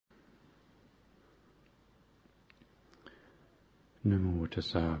Namo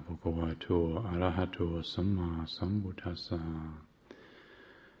tassa bhagavato arahato samma sambuddhassa.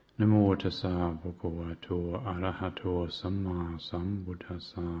 Namo tassa bhagavato arahato samma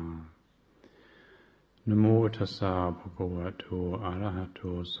sambuddhassa. Namo tassa bhagavato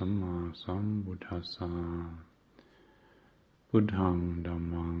arahato samma sambuddhassa. Buddhang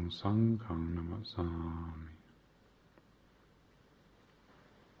dhammang sanghang namasami.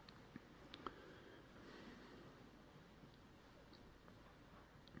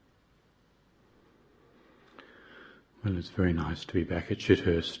 Well, it's very nice to be back at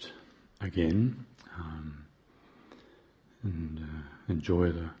Chithurst again and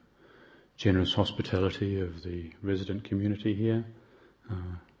enjoy the generous hospitality of the resident community here,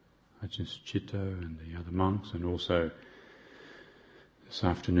 Ajahn Sucitto and the other monks, and also this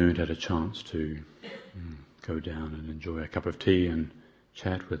afternoon had a chance to go down and enjoy a cup of tea and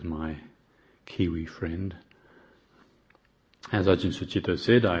chat with my Kiwi friend. As Ajahn Sucitto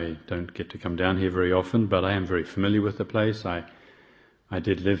said, I don't get to come down here very often, but I am very familiar with the place. I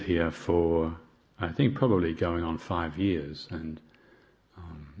did live here for, I think, probably going on 5 years, and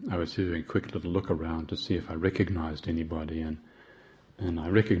I was doing a quick little look around to see if I recognized anybody, and I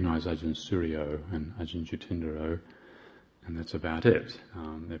recognized Ajahn Suryo and Ajahn Jutindaro, and that's about it.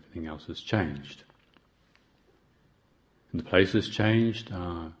 Everything else has changed. And the place has changed.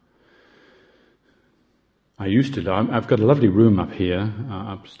 I've got a lovely room up here,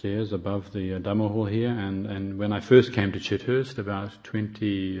 upstairs above the Dhamma hall here, and when I first came to Chithurst about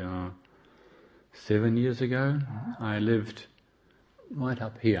 27 years ago, I lived right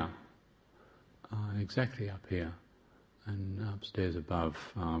up here, exactly up here, and upstairs above,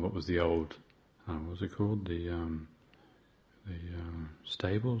 what was the old, what was it called, the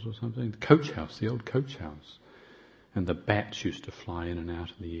stables or something, the coach house, the old coach house, and the bats used to fly in and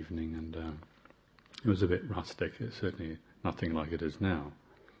out in the evening, and it was a bit rustic. It's certainly nothing like it is now.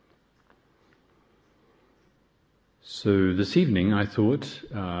 So this evening I thought,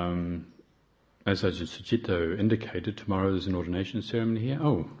 as Ajahn Sucitto indicated, tomorrow there's an ordination ceremony here.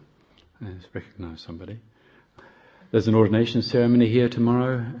 Oh, I just recognise somebody. There's an ordination ceremony here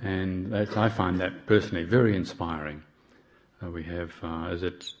tomorrow, and I find that personally very inspiring. We have, is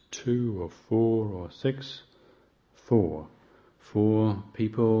it 2 or 4 or 6? 4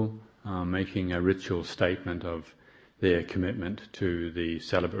 people making a ritual statement of their commitment to the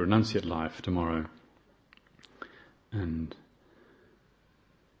celibate renunciate life tomorrow. And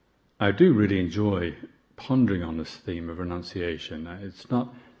I do really enjoy pondering on this theme of renunciation. I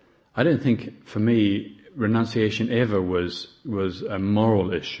don't think, for me, renunciation ever was a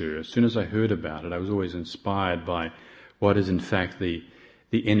moral issue. As soon as I heard about it, I was always inspired by what is in fact the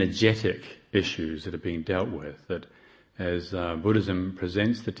energetic issues that are being dealt with, that as Buddhism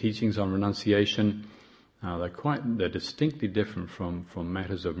presents the teachings on renunciation, they're distinctly different from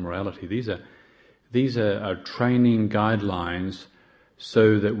matters of morality. These are training guidelines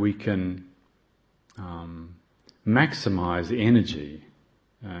so that we can maximize the energy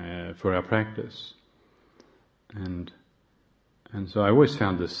for our practice. And so I always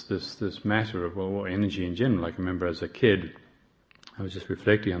found this matter of energy in general. I can remember as a kid, I was just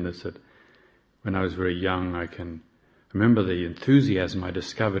reflecting on this, that when I was very young, I remember the enthusiasm I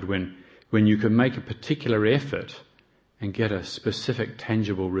discovered when you can make a particular effort and get a specific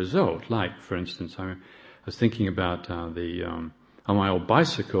tangible result. Like, for instance, I was thinking about on my old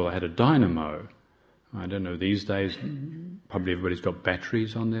bicycle I had a dynamo. I don't know, these days probably everybody's got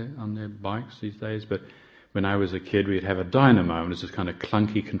batteries on their bikes these days, but when I was a kid we'd have a dynamo, and it was this kind of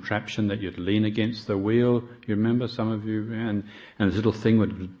clunky contraption that you'd lean against the wheel, you remember, some of you, and this little thing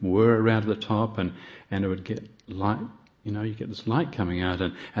would whir around at the top, and it would get light, you get this light coming out,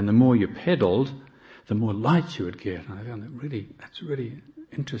 and the more you pedalled, the more light you would get. And I found that's really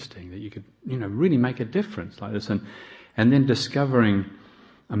interesting, that you could, really make a difference like this. And then discovering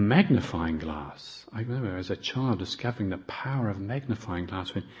a magnifying glass. I remember as a child discovering the power of a magnifying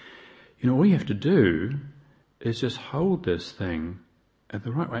glass when, all you have to do is just hold this thing at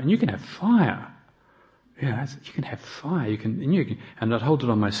the right way, and you can have fire. Yeah, you can have fire. And I'd hold it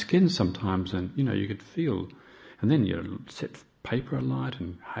on my skin sometimes, and you could feel. And then you set paper alight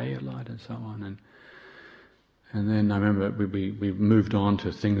and hay alight and so on. And then I remember we moved on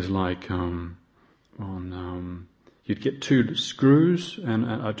to things like you'd get 2 screws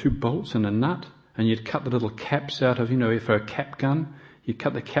and 2 bolts and a nut, and you'd cut the little caps out of, for a cap gun. You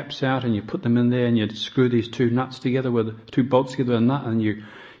cut the caps out and you put them in there, and you'd screw these 2 nuts together with 2 bolts together with a nut, and you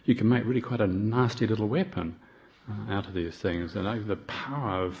can make really quite a nasty little weapon out of these things. And the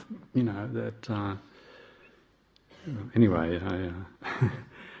power of, that. Anyway,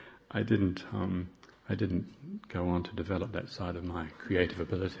 I didn't I didn't go on to develop that side of my creative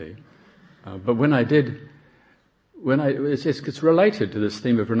ability. But when I did, it's related to this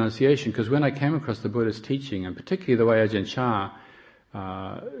theme of renunciation, because when I came across the Buddha's teaching, and particularly the way Ajahn Chah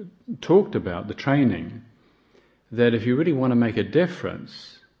talked about the training, that if you really want to make a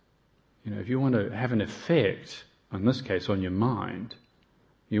difference, if you want to have an effect, in this case on your mind,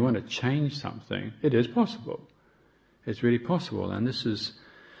 you want to change something, it is possible. It's really possible, and this is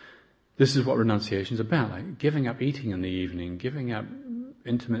what renunciation is about, like giving up eating in the evening, giving up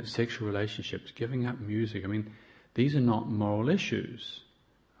intimate sexual relationships, giving up music. I mean, these are not moral issues.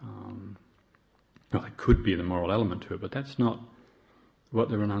 Well, it could be the moral element to it, but that's not what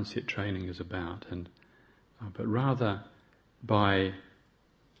the renunciate training is about. But rather by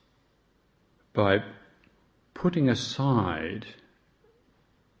putting aside,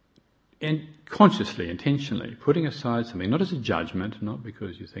 and consciously, intentionally, putting aside something, not as a judgment, not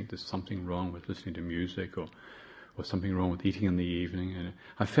because you think there's something wrong with listening to music or something wrong with eating in the evening. And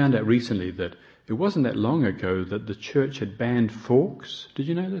I found out recently that it wasn't that long ago that the church had banned forks. Did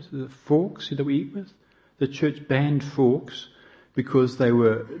you know this? The forks that we eat with? The church banned forks because they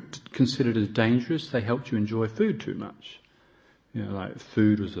were considered as dangerous. They helped you enjoy food too much. Like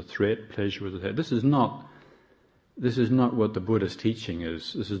food was a threat, pleasure was a threat. This is not what the Buddha's teaching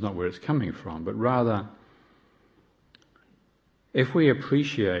is. This is not where it's coming from. But rather, if we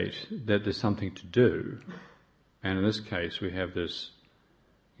appreciate that there's something to do, and in this case we have this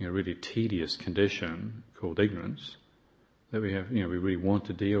really tedious condition called ignorance that we have, we really want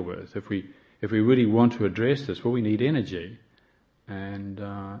to deal with. If we really want to address this, well, we need energy, and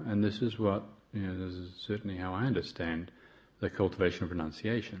this is what this is certainly how I understand the cultivation of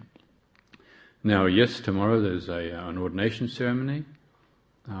renunciation. Now, yes, tomorrow there's an ordination ceremony,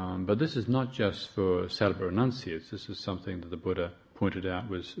 but this is not just for celibate renunciates. This is something that the Buddha pointed out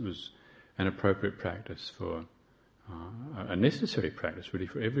was an appropriate practice for. A necessary practice really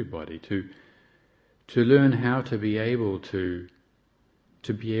for everybody to learn how to be able to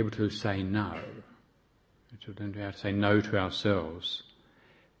say no, to learn how to say no to ourselves.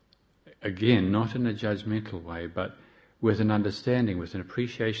 Again, not in a judgmental way, but with an understanding, with an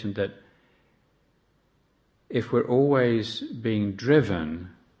appreciation that if we're always being driven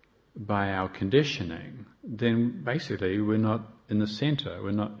by our conditioning, then basically we're not in the center,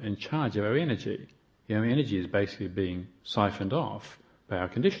 we're not in charge of our energy. Energy is basically being siphoned off by our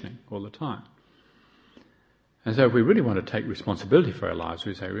conditioning all the time. And so if we really want to take responsibility for our lives,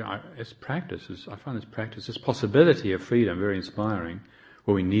 we say, it's practice. I find this practice, this possibility of freedom very inspiring,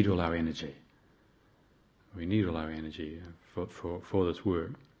 where we need all our energy. We need all our energy for this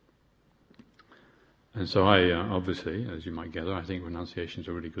work. And so I, obviously, as you might gather, I think renunciation is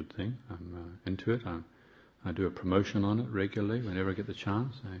a really good thing. I'm into it. I do a promotion on it regularly whenever I get the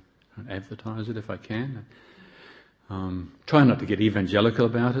chance. I advertise it if I can. Try not to get evangelical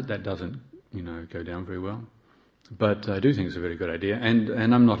about it. That doesn't, go down very well. But I do think it's a very good idea. And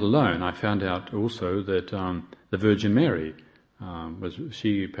I'm not alone. I found out also that the Virgin Mary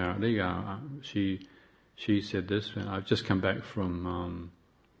she said this. I've just come back from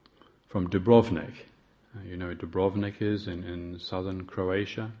Dubrovnik. You know where Dubrovnik is in southern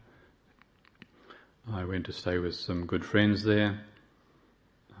Croatia. I went to stay with some good friends there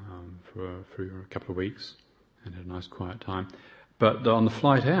for a couple of weeks and had a nice quiet time. But on the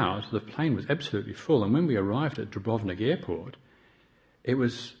flight out, the plane was absolutely full, and when we arrived at Dubrovnik airport,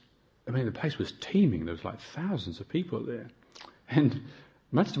 the place was teeming. There was like thousands of people there. And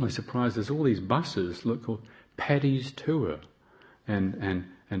much to my surprise, there's all these buses called Paddy's Tour and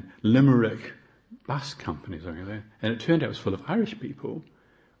Limerick bus companies over there. And it turned out it was full of Irish people,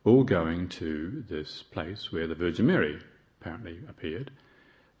 all going to this place where the Virgin Mary apparently appeared.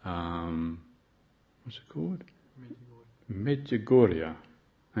 What's it called? Medjugorje.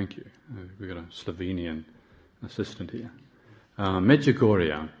 Thank you. We've got a Slovenian assistant here.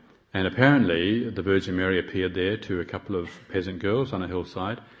 Medjugorje. And apparently the Virgin Mary appeared there to a couple of peasant girls on a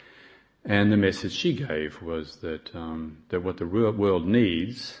hillside, and the message she gave was that what the real world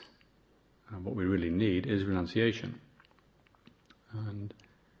needs, what we really need, is renunciation. And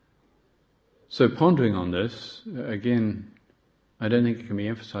so pondering on this, again, I don't think it can be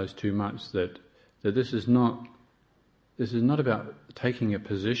emphasized too much that this is not about taking a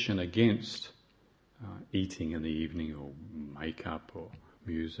position against eating in the evening or makeup or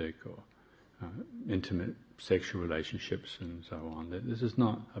music or intimate sexual relationships and so on. This is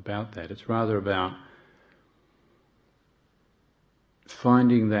not about that. It's rather about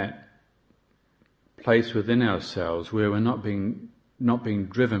finding that place within ourselves where we're not being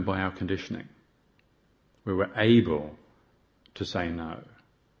driven by our conditioning, where we're able to say no.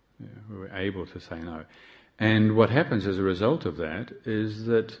 We're able to say no. And what happens as a result of that is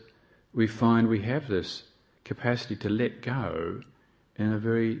that we find we have this capacity to let go in a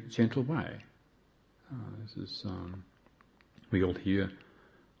very gentle way. We all hear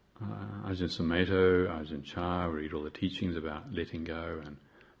Ajahn Sumedho, Ajahn Chah, read all the teachings about letting go, and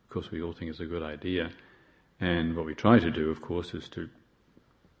of course we all think it's a good idea. And what we try to do, of course, is to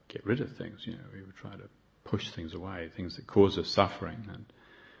get rid of things. We would try to push things away, things that cause us suffering.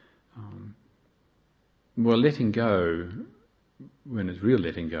 And letting go, when it's real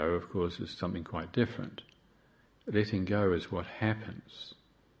letting go, of course, is something quite different. Letting go is what happens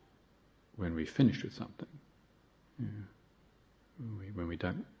when we finish with something. When we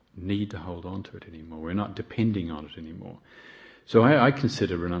don't need to hold on to it anymore. We're not depending on it anymore. So I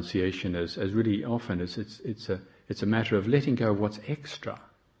consider renunciation as really often it's a matter of letting go of what's extra.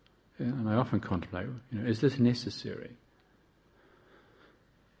 And I often contemplate, is this necessary?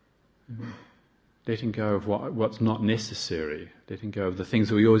 Letting go of what's not necessary, letting go of the things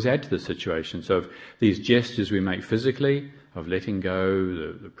that we always add to the situation. So of these gestures we make physically, of letting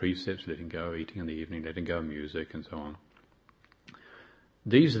go, the precepts, letting go, eating in the evening, letting go of music and so on.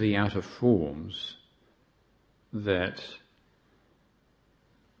 These are the outer forms that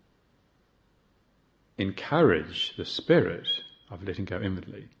encourage the spirit of letting go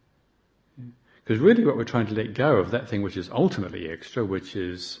inwardly. Because really what we're trying to let go of, that thing which is ultimately extra, which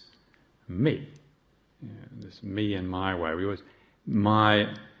is me. This me and my way.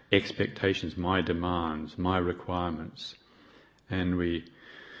 My expectations, my demands, my requirements. And we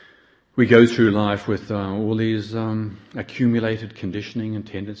go through life with all these accumulated conditioning and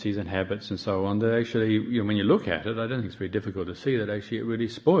tendencies and habits and so on that actually, when you look at it, I don't think it's very difficult to see that actually it really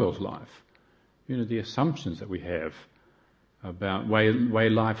spoils life. The assumptions that we have about way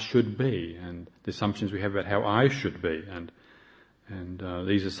life should be, and the assumptions we have about how I should be, and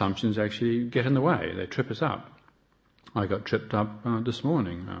these assumptions actually get in the way. They trip us up. I got tripped up this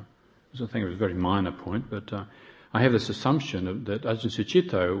morning. I think it was a very minor point, but I have this assumption that Ajahn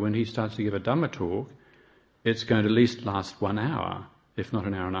Sucitto, when he starts to give a Dhamma talk, it's going to at least last 1 hour, if not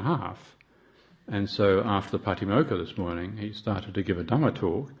an hour and a half. And so after the Patimokkha this morning, he started to give a Dhamma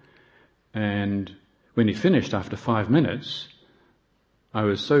talk, and when he finished after 5 minutes, I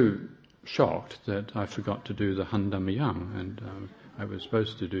was so shocked that I forgot to do the Handammayam, and I was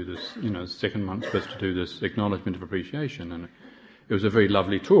supposed to do this, second month supposed to do this acknowledgement of appreciation, and it was a very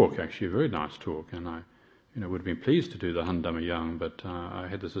lovely talk, actually, a very nice talk, and I would have been pleased to do the Handammayam, but I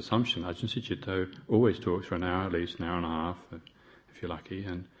had this assumption, Ajahn Sucitto always talks for an hour, at least an hour and a half, if you're lucky,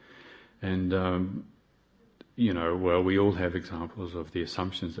 and we all have examples of the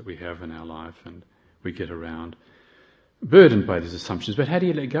assumptions that we have in our life, and we get around burdened by these assumptions, but how do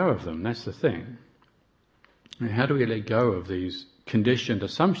you let go of them? That's the thing. How do we let go of these conditioned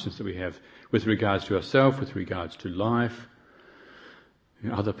assumptions that we have with regards to ourselves, with regards to life,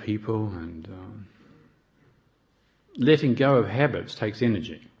 other people, and letting go of habits takes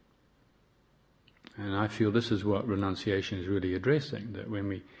energy. And I feel this is what renunciation is really addressing, that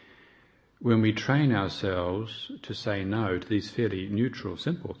when we train ourselves to say no to these fairly neutral,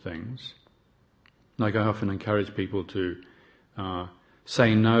 simple things, like I often encourage people to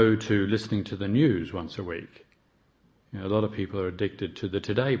say no to listening to the news once a week. A lot of people are addicted to the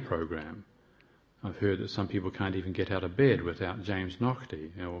Today program. I've heard that some people can't even get out of bed without James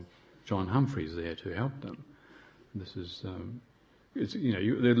Naughtie or John Humphreys there to help them. This is,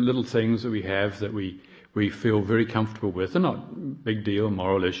 the little things that we have that we feel very comfortable with. They're not big deal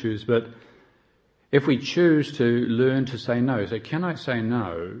moral issues, but if we choose to learn to say no, so can I say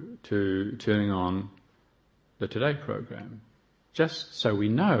no to turning on the Today program? Just so we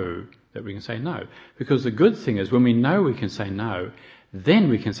know that we can say no. Because the good thing is when we know we can say no, then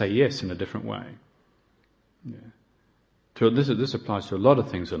we can say yes in a different way. This applies to a lot of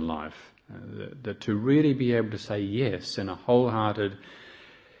things in life. That to really be able to say yes in a wholehearted,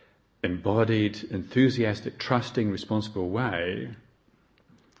 embodied, enthusiastic, trusting, responsible way,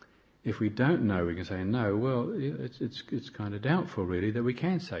 if we don't know we can say no, well, it's kind of doubtful really that we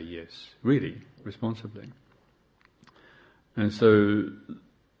can say yes, really, responsibly. And so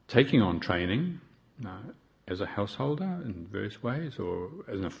taking on training as a householder in various ways, or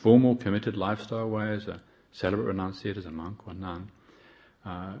as in a formal committed lifestyle way, as a celibate renunciate, as a monk or nun,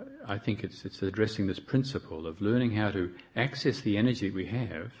 I think it's addressing this principle of learning how to access the energy that we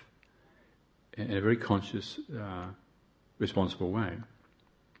have in a very conscious, responsible way.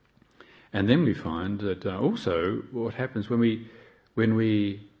 And then we find that also what happens when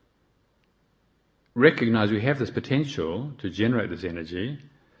we recognize we have this potential to generate this energy,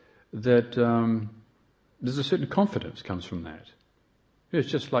 that there's a certain confidence comes from that. It's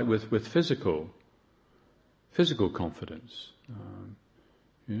just like with physical confidence.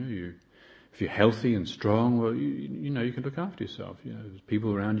 If you're healthy and strong, well, you can look after yourself. There's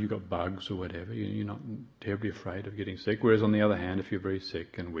people around you got bugs or whatever. You're not terribly afraid of getting sick. Whereas on the other hand, if you're very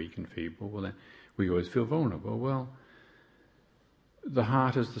sick and weak and feeble, well, then we always feel vulnerable. Well, the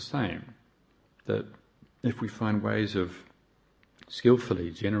heart is the same. That if we find ways of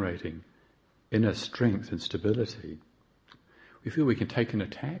skillfully generating inner strength and stability, we feel we can take an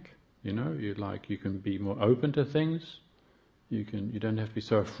attack. You can be more open to things. You don't have to be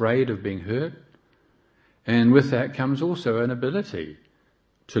so afraid of being hurt. And with that comes also an ability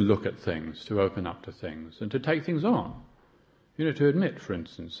to look at things, to open up to things, and to take things on. To admit, for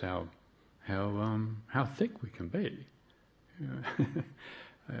instance, how thick we can be,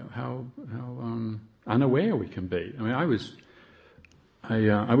 how unaware we can be. I mean, I was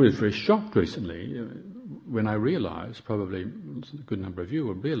very shocked recently when I realised, probably a good number of you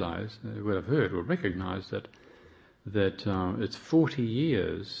will realise, would have heard, will recognise that it's 40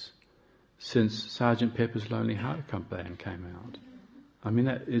 years since Sgt. Pepper's Lonely Hearts Club Band came out. I mean,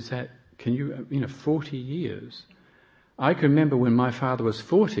 40 years. I can remember when my father was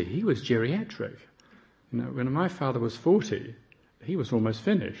 40, he was geriatric. When my father was 40, he was almost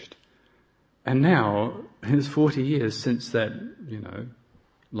finished. And now, it's 40 years since that,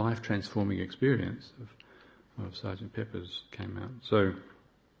 life-transforming experience of Sgt. Pepper's came out. So,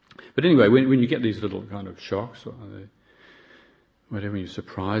 but anyway, when you get these little kind of shocks, or whatever, you're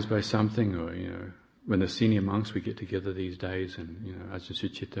surprised by something, or when the senior monks, we get together these days, and Ajahn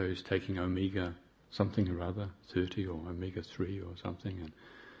Sucitto is taking Omega something or other, 30 or Omega 3 or something,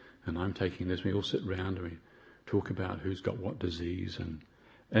 and I'm taking this. We all sit round and we talk about who's got what disease,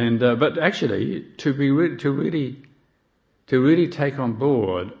 but actually to really take on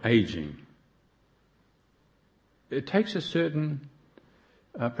board aging, it takes a certain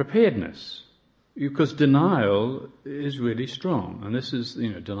preparedness, because denial is really strong, and this is,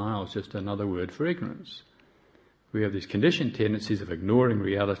 denial is just another word for ignorance. We have these conditioned tendencies of ignoring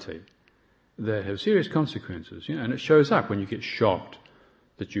reality that have serious consequences, and it shows up when you get shocked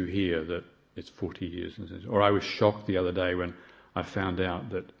that you hear that it's 40 years. Or I was shocked the other day when I found out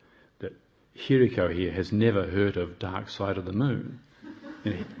that Hiriko here has never heard of Dark Side of the Moon.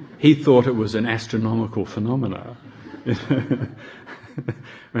 He thought it was an astronomical phenomena.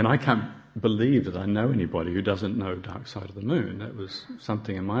 I can't believe that I know anybody who doesn't know Dark Side of the Moon. That was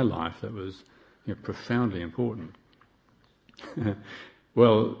something in my life that was profoundly important.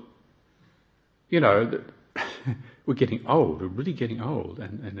 Well, we're getting old. We're really getting old,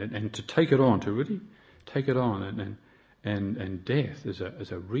 and to take it on, to really take it on, and death is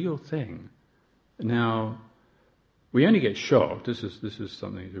a real thing. Now, we only get shocked. This is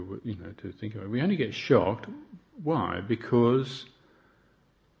something to think about. We only get shocked. Why? Because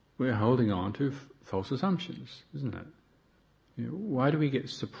we're holding on to false assumptions, isn't it? Why do we get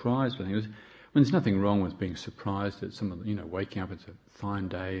surprised by things? When there's nothing wrong with being surprised at some of waking up, it's a fine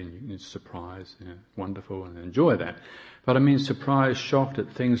day and you're surprised, wonderful, and enjoy that. But I mean surprised, shocked at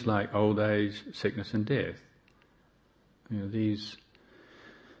things like old age, sickness and death. These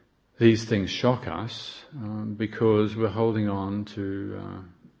things shock us because we're holding on to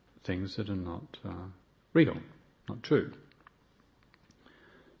things that are not real, not true.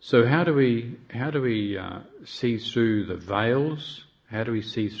 So how do we see through the veils? How do we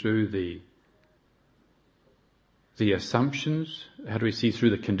see through the assumptions? How do we see through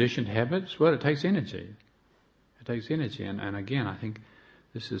the conditioned habits? Well, it takes energy. It takes energy, and again, I think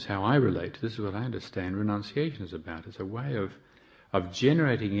this is how I relate. This is what I understand renunciation is about. It's a way of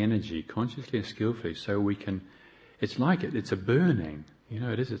generating energy consciously and skillfully, so we can. It's like it's a burning.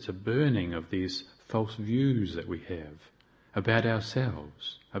 It's a burning of these false views that we have about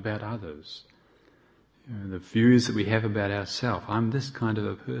ourselves, about others. The views that we have about ourselves. I'm this kind of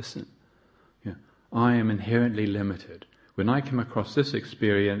a person. I am inherently limited. When I come across this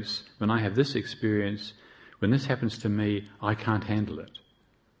experience, when I have this experience, when this happens to me, I can't handle it.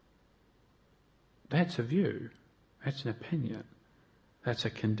 That's a view. That's an opinion. That's a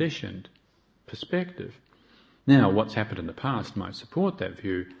conditioned perspective. Now, what's happened in the past might support that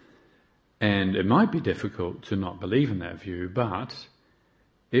view, and it might be difficult to not believe in that view, but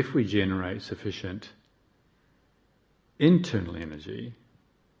if we generate sufficient internal energy,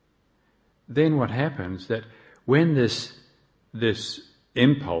 then what happens that when this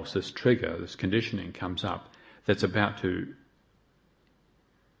impulse, this trigger, this conditioning comes up that's about to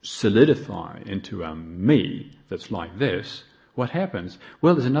solidify into a me that's like this, what happens?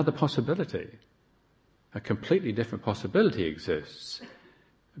 Well, there's another possibility. A completely different possibility exists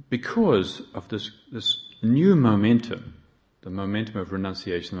because of this new momentum the momentum of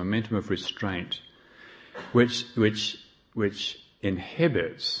renunciation, the momentum of restraint, which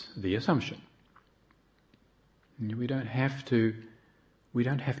inhibits the assumption. We don't have to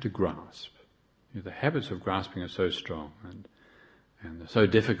grasp. The habits of grasping are so strong and they're so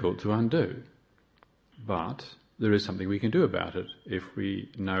difficult to undo. But there is something we can do about it if we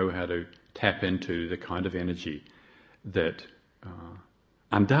know how to tap into the kind of energy that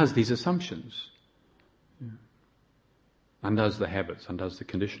undoes these assumptions, undoes the habits, undoes the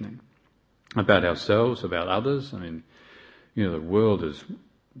conditioning about ourselves, about others. I mean, the world is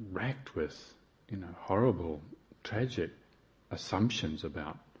racked with, horrible, tragic assumptions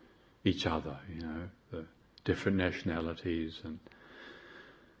about each other, the different nationalities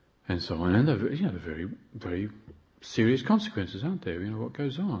and so on. And they're very, very serious consequences, aren't there? What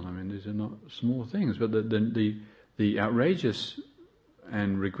goes on. I mean, these are not small things, but the outrageous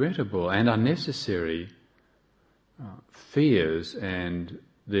and regrettable and unnecessary fears and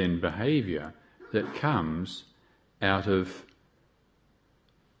then behaviour that comes out of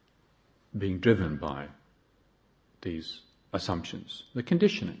being driven by these assumptions, the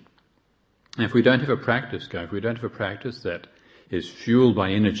conditioning. And if we don't have a practice going, if we don't have a practice that is fueled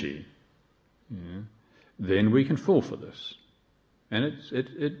by energy, then we can fall for this. And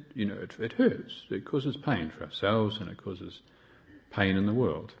it hurts. It causes pain for ourselves and it causes pain in the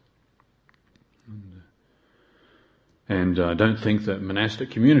world. And I don't think that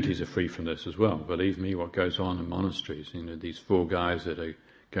monastic communities are free from this as well. Believe me, what goes on in monasteries, these 4 guys that are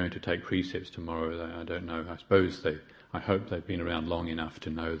going to take precepts tomorrow, I don't know, I hope they've been around long enough to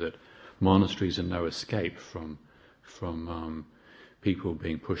know that monasteries are no escape from people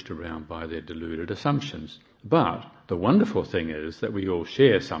being pushed around by their deluded assumptions. But the wonderful thing is that we all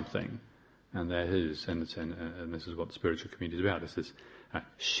share something, and that is, and this is what the spiritual community is about, it's this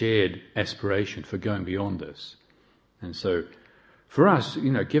shared aspiration for going beyond this. And so, for us,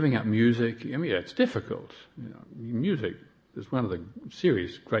 giving up music, it's difficult. Music is one of the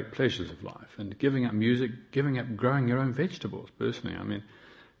serious great pleasures of life. And giving up music, giving up growing your own vegetables, personally.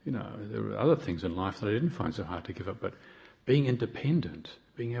 There were other things in life that I didn't find so hard to give up, but being independent,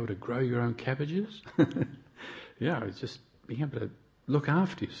 being able to grow your own cabbages, it's just being able to look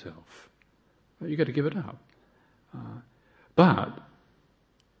after yourself. You've got to give it up. But,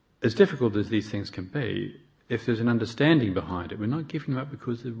 as difficult as these things can be, if there's an understanding behind it, we're not giving them up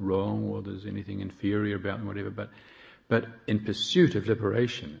because they're wrong or there's anything inferior about them, whatever, but in pursuit of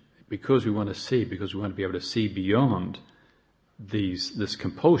liberation, because we want to be able to see beyond this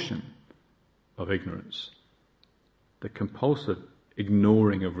compulsion of ignorance, the compulsive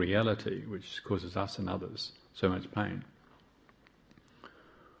ignoring of reality, which causes us and others so much pain.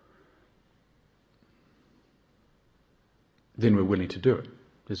 Then we're willing to do it.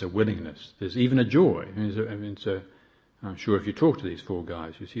 There's a willingness. There's even a joy. I'm sure if you talk to these 4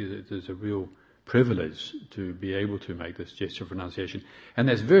 guys, you see that there's a real privilege to be able to make this gesture of renunciation. And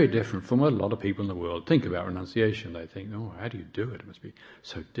that's very different from what a lot of people in the world think about renunciation. They think, how do you do it? It must be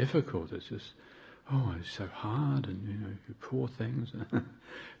so difficult. It's just, it's so hard and, you poor things.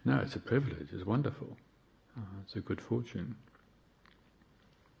 No, it's a privilege. It's wonderful. It's a good fortune.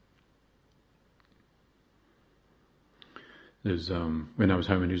 There's when I was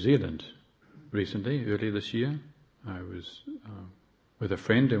home in New Zealand earlier this year, I was with a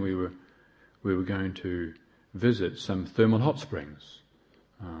friend and we were going to visit some thermal hot springs.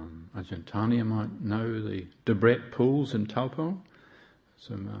 Ajahn Tania might know the Debrett pools in Taupo.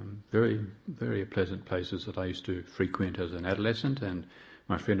 Some very, very pleasant places that I used to frequent as an adolescent, and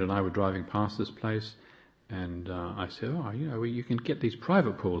my friend and I were driving past this place, and I said, you can get these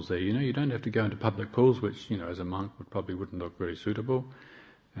private pools there, you don't have to go into public pools, which, as a monk probably wouldn't look very suitable.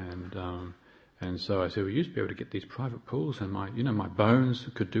 And so I said, we used to be able to get these private pools, and my bones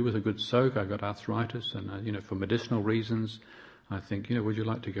could do with a good soak. I got arthritis, and for medicinal reasons, I think, would you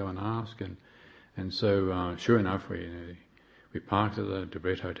like to go and ask? And so, sure enough, we parked at the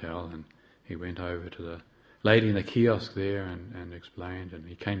Debrett Hotel, and he went over to the lady in the kiosk there and explained, and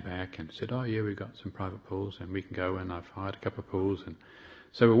he came back and said, we've got some private pools, and we can go, and I've hired a couple of pools. And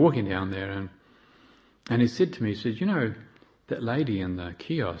so we're walking down there, and he said to me, that lady in the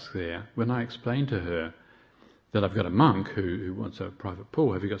kiosk there, when I explained to her that I've got a monk who wants a private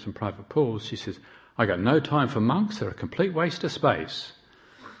pool, have you got some private pools? She says, I got no time for monks, they're a complete waste of space.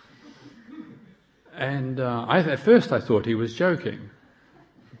 And at first I thought he was joking,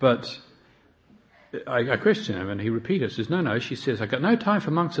 but I questioned him and he repeated, says, no, she says, I got no time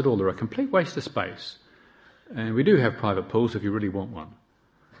for monks at all, they're a complete waste of space. And we do have private pools if you really want one.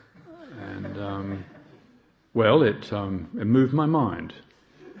 And, it moved my mind.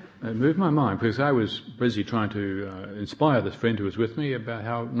 It moved my mind because I was busy trying to inspire this friend who was with me about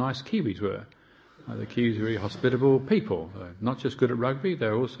how nice Kiwis were. The Kiwis are very hospitable people, not just good at rugby,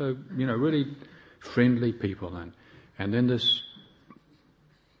 they're also, really friendly people. And then this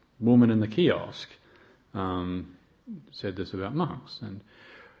woman in the kiosk said this about monks. And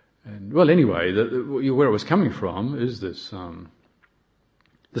well, anyway, where it was coming from is this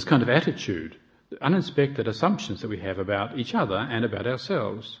this kind of attitude, uninspected assumptions that we have about each other and about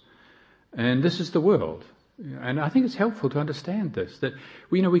ourselves. And this is the world. And I think it's helpful to understand this, that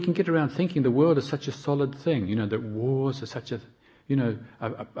we can get around thinking the world is such a solid thing, that wars are such a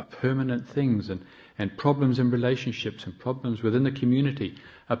permanent things, and problems in relationships and problems within the community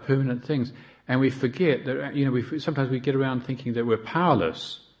are permanent things. And we forget that, sometimes we get around thinking that we're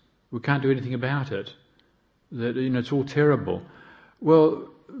powerless, we can't do anything about it, that, it's all terrible. Well,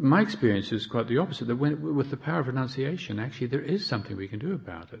 my experience is quite the opposite, that with the power of renunciation, actually there is something we can do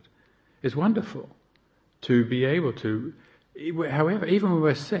about it. It's wonderful to be able to, however, even when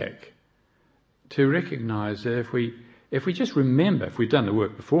we're sick, to recognize that if we just remember, if we've done the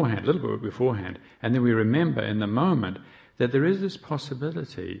work beforehand, a little bit of work beforehand, and then we remember in the moment that there is this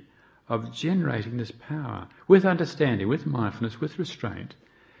possibility of generating this power with understanding, with mindfulness, with restraint,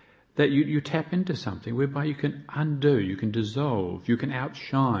 that you tap into something whereby you can undo, you can dissolve, you can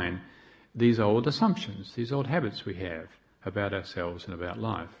outshine these old assumptions, these old habits we have about ourselves and about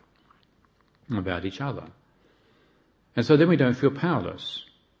life, and about each other. And so then we don't feel powerless.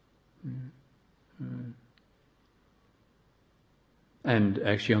 And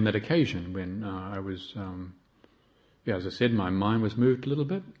actually on that occasion when I was, as I said, my mind was moved a little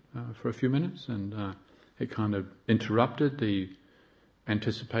bit for a few minutes, and it kind of interrupted the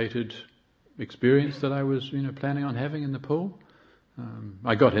anticipated experience that I was, planning on having in the pool.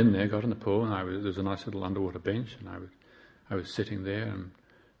 I got in the pool, and there was a nice little underwater bench, and I was sitting there,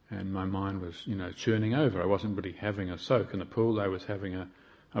 and my mind was, churning over. I wasn't really having a soak in the pool. I was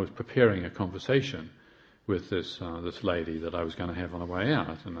preparing a conversation with this lady that I was going to have on the way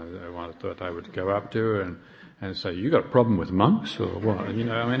out, and I thought I would go up to her and say, "You got a problem with monks or what?"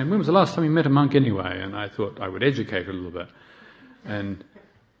 When was the last time you met a monk anyway? And I thought I would educate her a little bit, and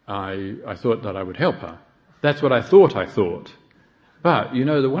I thought that I would help her. That's what I thought. But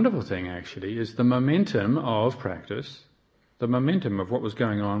the wonderful thing actually is the momentum of practice. The momentum of what was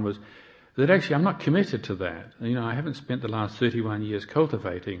going on was that actually I'm not committed to that. I haven't spent the last 31 years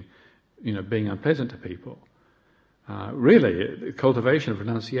cultivating, being unpleasant to people. Really, cultivation of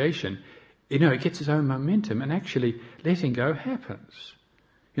renunciation, it gets its own momentum, and actually letting go happens.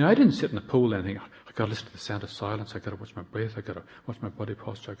 I didn't sit in the pool and think, I've got to listen to the sound of silence, I've got to watch my breath, I've got to watch my body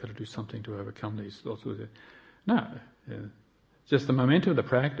posture, I've got to do something to overcome these thoughts. No. Just the momentum of the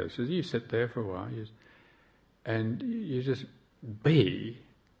practice is you sit there for a while, and you just be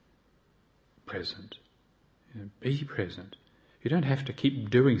present. Be present. You don't have to keep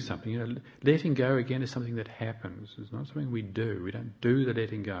doing something. Letting go again is something that happens. It's not something we do. We don't do the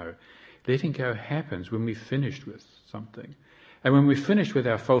letting go. Letting go happens when we've finished with something. And when we've finished with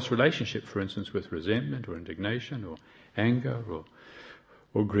our false relationship, for instance, with resentment or indignation or anger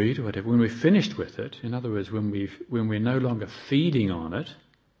or greed or whatever, when we've finished with it, in other words, when we're no longer feeding on it,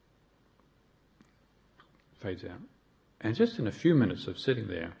 fades out. And just in a few minutes of sitting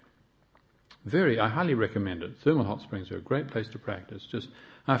there, I highly recommend it. Thermal hot springs are a great place to practice. Just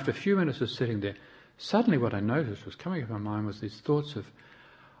after a few minutes of sitting there, suddenly what I noticed was coming up in my mind was these thoughts of,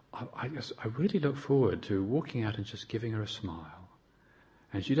 I really look forward to walking out and just giving her a smile.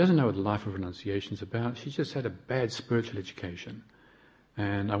 And she doesn't know what the life of renunciation is about. She just had a bad spiritual education.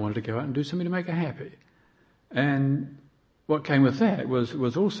 And I wanted to go out and do something to make her happy. And what came with that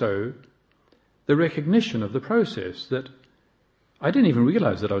was also the recognition of the process, that I didn't even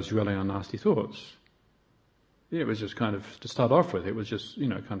realize that I was dwelling on nasty thoughts. It was just kind of, to start off with, it was just,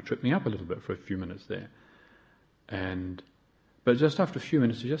 kind of tripped me up a little bit for a few minutes there. But just after a few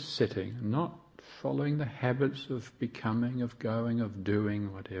minutes of just sitting, not following the habits of becoming, of going, of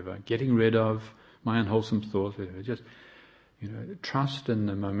doing, whatever, getting rid of my unwholesome thoughts, just, trust in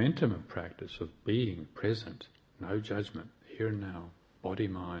the momentum of practice, of being present, no judgment, here and now, body,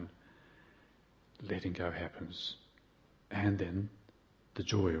 mind, letting go happens. And then the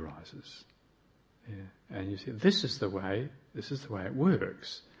joy arises. Yeah. And you see, this is the way it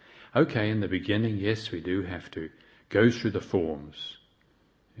works. Okay, in the beginning, yes, we do have to go through the forms.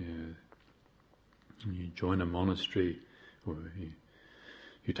 You join a monastery, or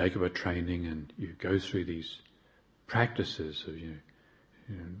you take up a training, and you go through these practices of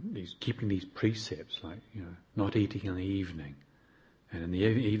keeping these precepts, like not eating in the evening. And in the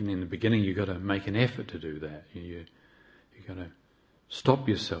evening, in the beginning, you've got to make an effort to do that. You got to stop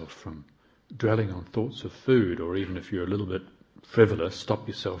yourself from dwelling on thoughts of food, or even if you're a little bit frivolous, stop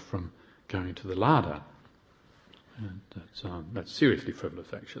yourself from going to the larder. And that's seriously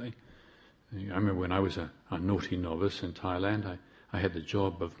frivolous, actually. I remember when I was a naughty novice in Thailand, I had the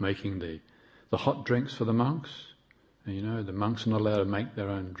job of making the hot drinks for the monks. And, the monks are not allowed to make their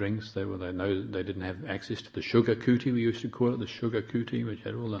own drinks. They didn't have access to the sugar kuti, we used to call it, the sugar kuti, which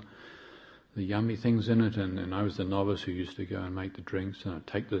had all the yummy things in it. And I was the novice who used to go and make the drinks, and I'd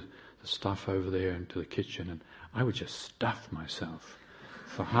take the stuff over there into the kitchen, and I would just stuff myself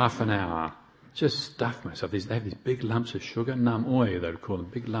for half an hour. Just stuff myself. They have these big lumps of sugar, nam oi they would call them,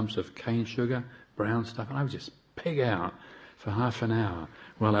 big lumps of cane sugar, brown stuff, and I would just pig out for half an hour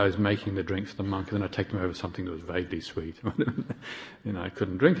while I was making the drinks for the monk, and then I'd take them over something that was vaguely sweet. I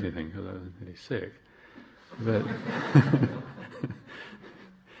couldn't drink anything because I was really sick. But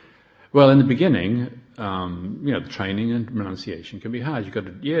well, in the beginning, the training and renunciation can be hard. We've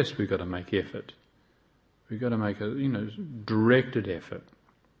got to make effort. We've got to make a directed effort.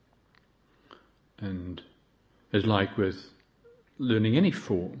 And it's like with learning any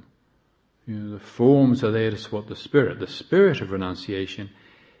form. The forms are there to support the spirit. The spirit of renunciation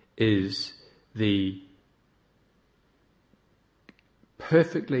is the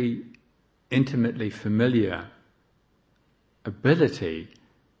perfectly, intimately familiar ability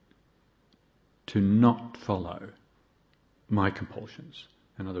to not follow my compulsions.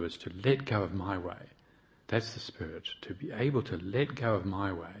 In other words, to let go of my way. That's the spirit, to be able to let go of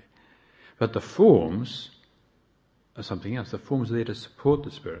my way. But the forms are something else. The forms are there to support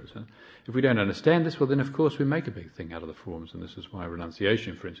the spirit. So if we don't understand this, well then of course we make a big thing out of the forms, and this is why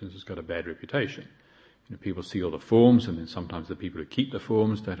renunciation, for instance, has got a bad reputation. People see all the forms, and then sometimes the people who keep the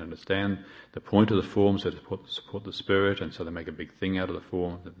forms don't understand the point of the forms, to support the spirit, and so they make a big thing out of the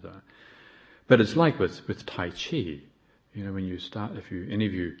forms. But it's like with Tai Chi. When you start, if any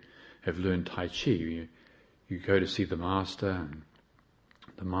of you have learned Tai Chi, you go to see the master, and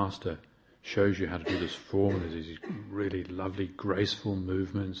the master shows you how to do this form. There's these really lovely, graceful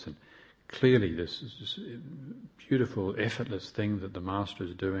movements, and clearly this is this beautiful, effortless thing that the master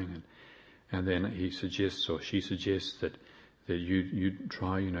is doing. And then he suggests, or she suggests, that you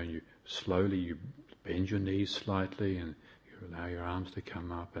try, you slowly, you bend your knees slightly, and you allow your arms to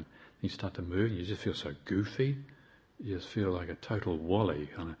come up, and you start to move, and you just feel so goofy. You just feel like a total wally,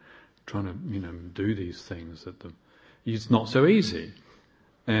 kind of trying to, do these things it's not so easy.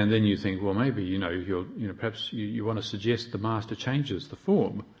 And then you think, well, maybe, perhaps you want to suggest the master changes the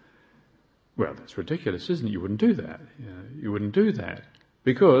form. Well, that's ridiculous, isn't it? You wouldn't do that. You wouldn't do that.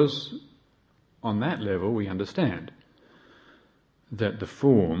 Because on that level we understand that the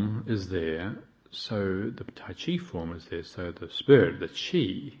form is there, so the Tai Chi form is there, so the spirit, the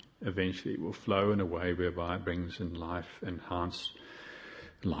Chi, eventually will flow in a way whereby it brings in life, enhanced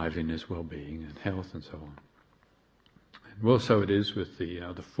liveliness, well-being and health and so on. Well, so it is with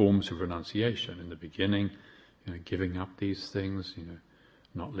the forms of renunciation. In the beginning, giving up these things,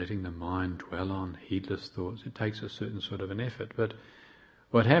 not letting the mind dwell on heedless thoughts. It takes a certain sort of an effort. But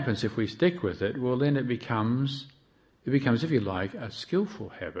what happens if we stick with it? Well, then it becomes, if you like, a skillful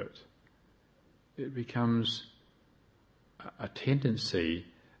habit. It becomes a tendency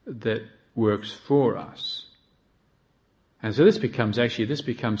that works for us. And so this becomes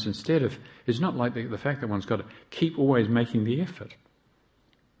instead of, it's not like the fact that one's got to keep always making the effort.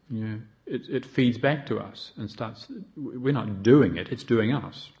 It feeds back to us and we're not doing it, it's doing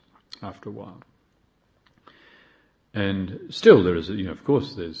us after a while. And still there is, of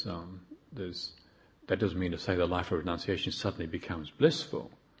course there's, that doesn't mean to say the life of renunciation suddenly becomes blissful.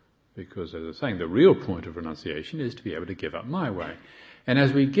 Because as I was saying, the real point of renunciation is to be able to give up my way. And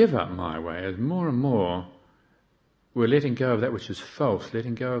as we give up my way, as more and more we're letting go of that which is false,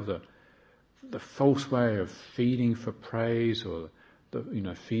 letting go of the false way of feeding for praise, or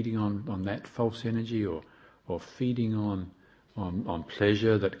feeding on that false energy, or feeding on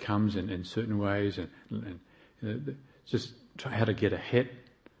pleasure that comes in certain ways, and just try how to get ahead,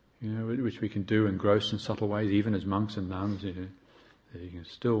 which we can do in gross and subtle ways, even as monks and nuns. You can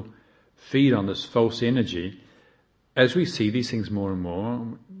still feed on this false energy. As we see these things more and more,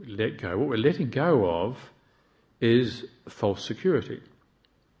 let go. What we're letting go of is false security.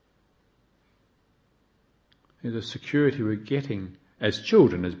 The security we're getting as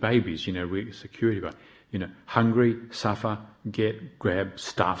children, as babies, we're security by, hungry, suffer, get, grab,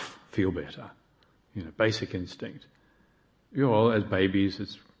 stuff, feel better. Basic instinct. As babies,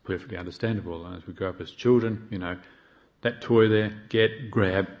 it's perfectly understandable. And as we grow up as children, that toy there, get,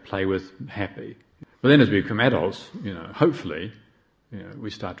 grab, play with, happy. But then as we become adults, hopefully,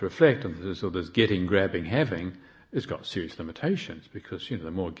 we start to reflect on this, or this getting, grabbing, having, it's got serious limitations because,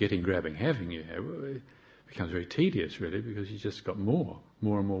 the more getting, grabbing, having you have, it becomes very tedious really because you just got more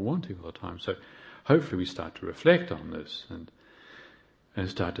and more wanting all the time. So hopefully we start to reflect on this and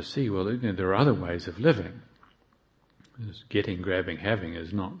start to see, well, there are other ways of living. This getting, grabbing, having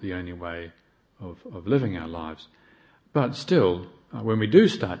is not the only way of living our lives. But still, when we do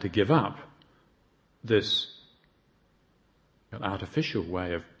start to give up this artificial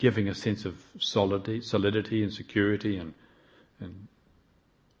way of giving a sense of solidity and security and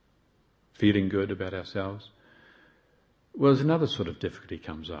feeling good about ourselves, well, there's another sort of difficulty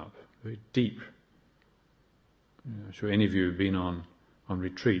comes up, very deep. I'm sure any of you have been on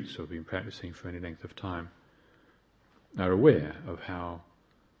retreats or been practicing for any length of time are aware of how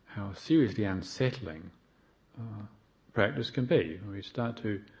seriously unsettling practice can be. We start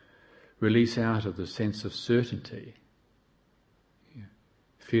to release out of the sense of certainty,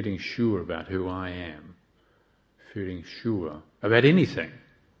 feeling sure about who I am, feeling sure about anything,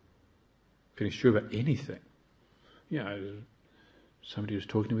 somebody was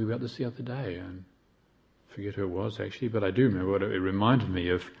talking to me about this the other day, and I forget who it was actually, but I do remember what it reminded me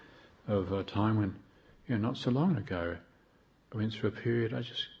of a time when, not so long ago, I went through a period, I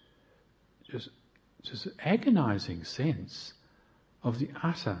just agonizing sense of the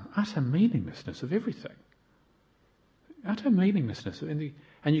utter meaninglessness of everything. Utter meaninglessness.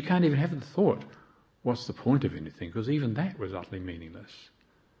 And you can't even have the thought, what's the point of anything? Because even that was utterly meaningless.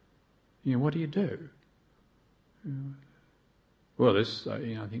 What do you do? Well, I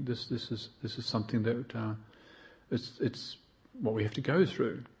think this is something that it's what we have to go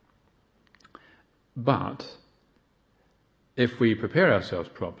through. But if we prepare ourselves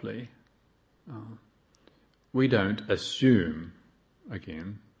properly, we don't assume,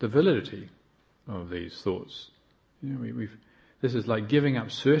 again, the validity of these thoughts. This is like giving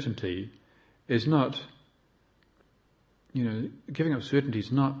up certainty is not, giving up certainty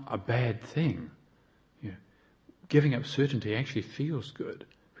is not a bad thing. Giving up certainty actually feels good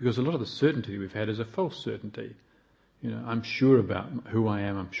because a lot of the certainty we've had is a false certainty. I'm sure about who I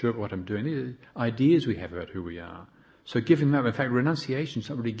am, I'm sure about what I'm doing. These are ideas we have about who we are. So giving up, in fact, renunciation is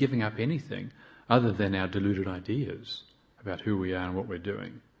not really giving up anything other than our deluded ideas about who we are and what we're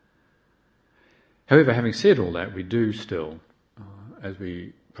doing. However, having said all that, we do still, as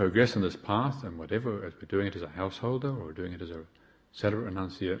we progress on this path and whatever, as we're doing it as a householder or doing it as a celibate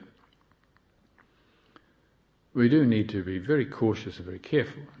renunciate, we do need to be very cautious and very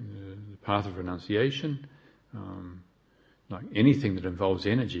careful. The path of renunciation, like anything that involves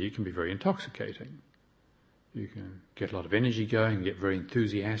energy, can be very intoxicating. You can get a lot of energy going, get very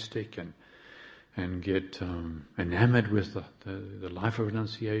enthusiastic and get enamored with the life of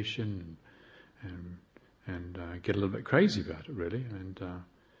renunciation and get a little bit crazy about it, really. And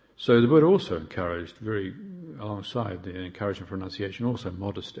so the Buddha also encouraged, very alongside the encouragement for renunciation, also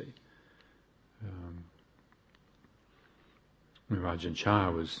modesty. Ajahn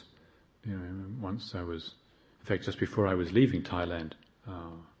Chah was, once I was, in fact, just before I was leaving Thailand,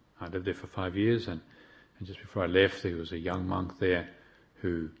 I lived there for 5 years, and just before I left, there was a young monk there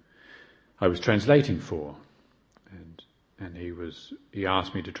who I was translating for, and he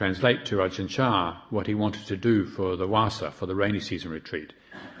asked me to translate to Ajahn Chah what he wanted to do for the Vasa, for the rainy season retreat.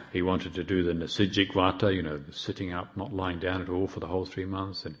 He wanted to do the Nasijik Vata, the sitting up, not lying down at all for the whole 3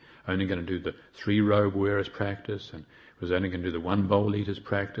 months, and only going to do the 3-robe wearers practice, and was only going to do the 1 bowl eaters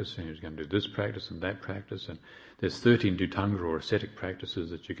practice, and he was going to do this practice and that practice, and there's 13 Dhutanga or ascetic practices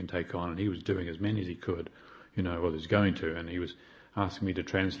that you can take on, and he was doing as many as he could, or he was going to, and he was asking me to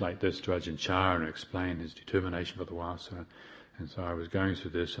translate this to Ajahn Chah and explain his determination for the Vasa, and so I was going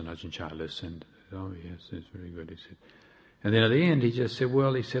through this, and Ajahn Chah listened. Oh yes, it's very good, he said. And then at the end he just said,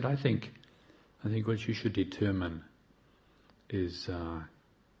 well, he said, I think what you should determine is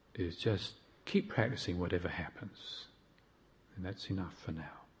just keep practicing whatever happens. And that's enough for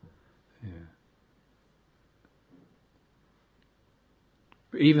now. Yeah.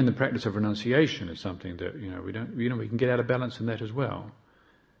 Even the practice of renunciation is something that we can get out of balance in that as well,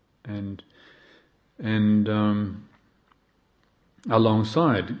 and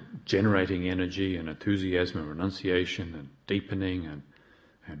alongside generating energy and enthusiasm and renunciation and deepening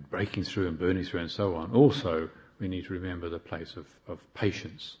and breaking through and burning through and so on, also we need to remember the place of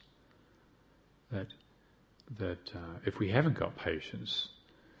patience. That if we haven't got patience,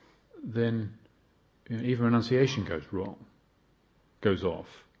 then even renunciation goes wrong. Goes off.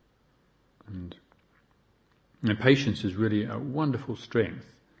 And patience is really a wonderful strength.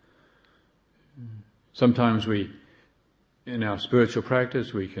 Sometimes in our spiritual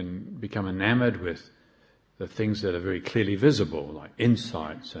practice, we can become enamored with the things that are very clearly visible, like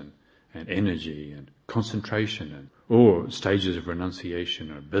insights and energy and concentration or stages of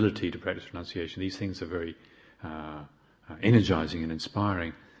renunciation or ability to practice renunciation. These things are very energizing and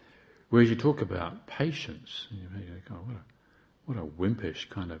inspiring. Whereas you talk about patience, you think, oh, what a wimpish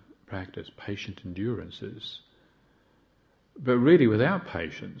kind of practice patient endurance is. But really, without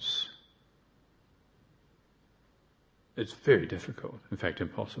patience, it's very difficult, in fact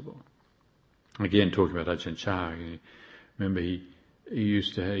impossible. Again, talking about Ajahn Chah, remember he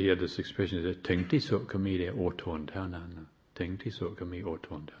had this expression, Ting tisuk kami de oton taunana, Ting tisuk kami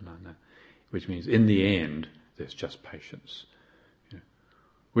oton taunana, which means in the end, there's just patience.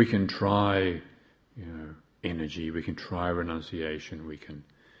 We can try, energy, we can try renunciation, we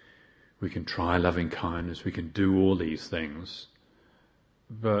can try loving kindness, we can do all these things,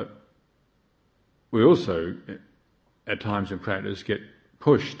 but we also, at times in practice, get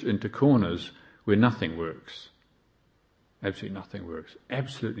pushed into corners where nothing works. Absolutely nothing works.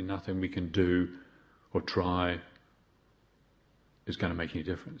 Absolutely nothing we can do or try is going to make any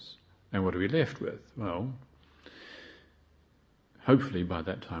difference. And what are we left with? Well, hopefully by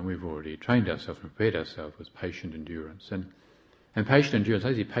that time we've already trained ourselves and prepared ourselves with patient endurance. And patient endurance,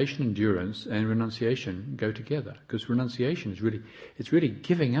 I say patient endurance and renunciation go together, because renunciation is really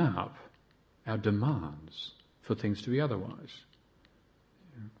giving up our demands for things to be otherwise.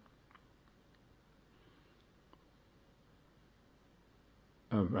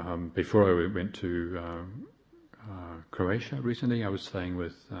 Before I went to Croatia recently, I was staying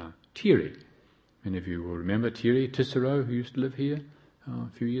with Thierry. Many of you will remember Thierry Tisserot, who used to live here a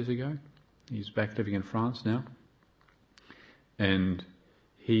few years ago. He's back living in France now. And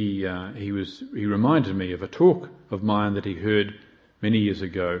he reminded me of a talk of mine that he heard many years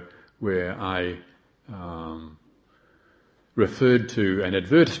ago, where I referred to an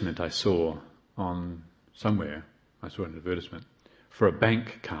advertisement I saw on somewhere. I saw an advertisement for a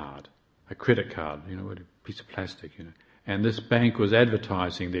bank card, a credit card, a piece of plastic, And this bank was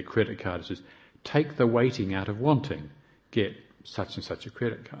advertising their credit card. It says, take the waiting out of wanting. Get such and such a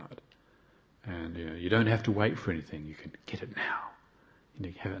credit card. And you don't have to wait for anything. You can get it now.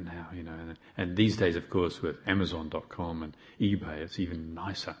 You have it now, And these days, of course, with Amazon.com and eBay, it's even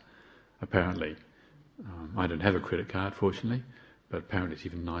nicer, apparently. I don't have a credit card, fortunately, but apparently it's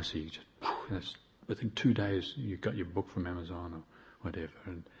even nicer. You just, within 2 days, you've got your book from Amazon or whatever.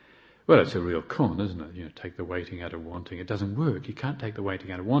 And, well, it's a real con, isn't it? Take the waiting out of wanting. It doesn't work. You can't take the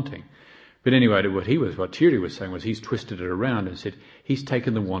waiting out of wanting. But anyway, what Thierry was saying was he's twisted it around and said he's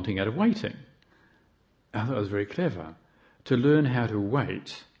taken the wanting out of waiting. I thought it was very clever. To learn how to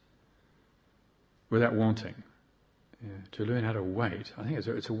wait without wanting. To learn how to wait. I think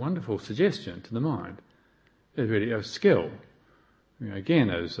it's a wonderful suggestion to the mind. It's really a skill. Again,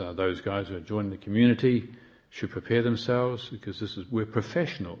 as those guys who are joining the community should prepare themselves, because we're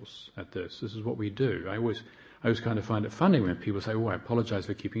professionals at this. This is what we do. I always kind of find it funny when people say, I apologize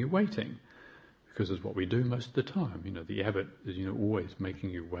for keeping you waiting, because it's what we do most of the time. The abbot is, always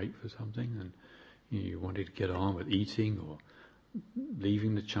making you wait for something, and you wanted to get on with eating or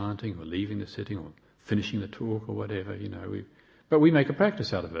leaving the chanting or leaving the sitting or finishing the talk or whatever, but we make a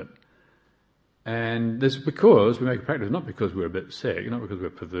practice out of it. And this because we make a practice, not because we're a bit sick, not because we're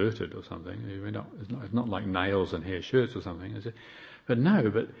perverted or something. It's not like nails and hair shirts or something, is it? But no,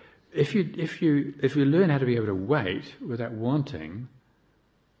 but if you learn how to be able to wait without wanting,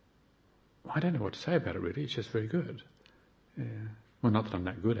 I don't know what to say about it really. It's just very good. Yeah. Well, not that I'm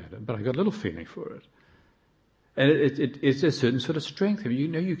that good at it, but I got a little feeling for it. And it's a certain sort of strength.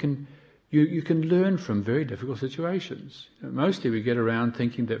 You can learn from very difficult situations. Mostly we get around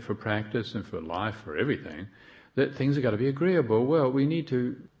thinking that for practice and for life, for everything, that things have got to be agreeable. Well, we need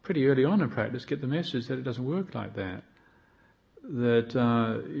to, pretty early on in practice, get the message that it doesn't work like that. That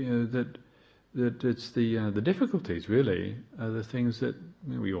it's the difficulties really are the things that,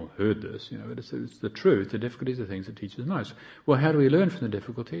 we all heard this, but it's the truth. The difficulties are the things that teach us most. Well, how do we learn from the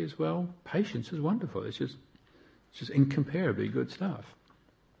difficulties? Well, patience is wonderful. It's just incomparably good stuff.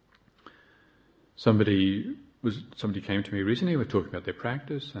 Somebody came to me recently. We were talking about their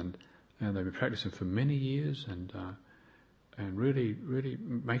practice, and they've been practicing for many years, and really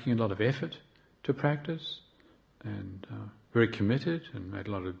making a lot of effort to practice, and very committed, and made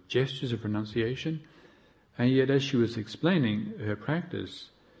a lot of gestures of renunciation. And yet, as she was explaining her practice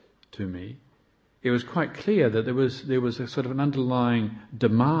to me, it was quite clear that there was a sort of an underlying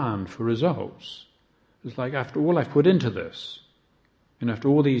demand for results. It's like, after all I've put into this, and after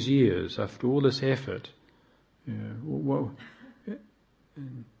all these years, after all this effort, there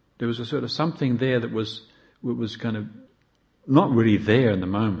was a sort of something there that was kind of not really there in the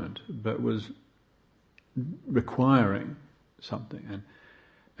moment, but was requiring something.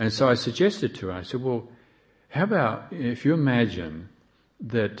 And so I suggested to her, I said, well, how about if you imagine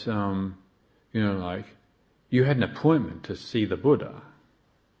that, like you had an appointment to see the Buddha,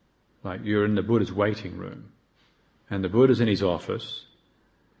 like you're in the Buddha's waiting room, and the Buddha's in his office,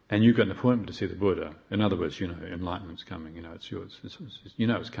 and you've got an appointment to see the Buddha. In other words, enlightenment's coming, it's yours.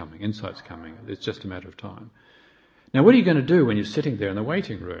 It's coming, insight's coming. It's just a matter of time. Now, what are you going to do when you're sitting there in the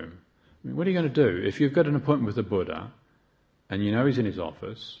waiting room? I mean, what are you going to do? If you've got an appointment with the Buddha, and he's in his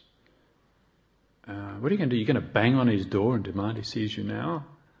office, what are you going to do? You're going to bang on his door and demand he sees you now?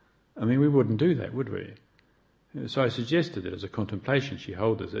 I mean, we wouldn't do that, would we? So I suggested that as a contemplation she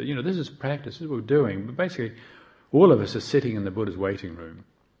hold us, that, this is practice, this is what we're doing. But basically, all of us are sitting in the Buddha's waiting room.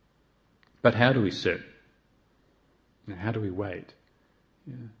 But how do we sit? How do we wait?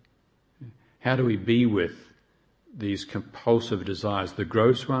 How do we be with these compulsive desires, the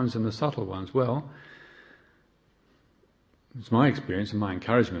gross ones and the subtle ones? Well, it's my experience and my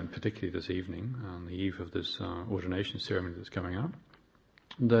encouragement, particularly this evening, on the eve of this ordination ceremony that's coming up,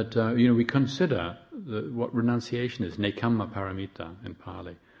 that we consider what renunciation is, nekamma paramita in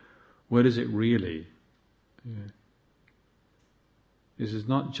Pali. What is it really? This is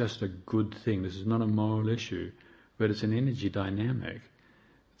not just a good thing. This is not a moral issue, but it's an energy dynamic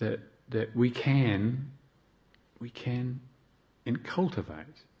that we can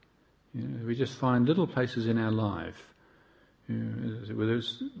cultivate. We just find little places in our life. Whether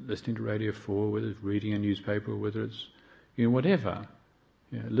it's listening to Radio 4, whether it's reading a newspaper, whether it's, whatever.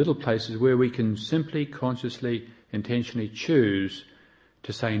 Little places where we can simply, consciously, intentionally choose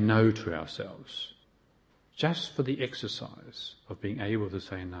to say no to ourselves. Just for the exercise of being able to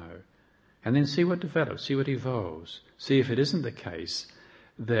say no. And then see what develops, see what evolves. See if it isn't the case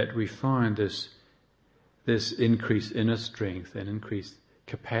that we find this increased inner strength and increased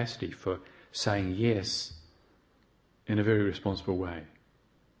capacity for saying yes in a very responsible way.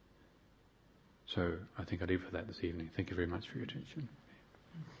 So I think I'll leave it for that this evening. Thank you very much for your attention.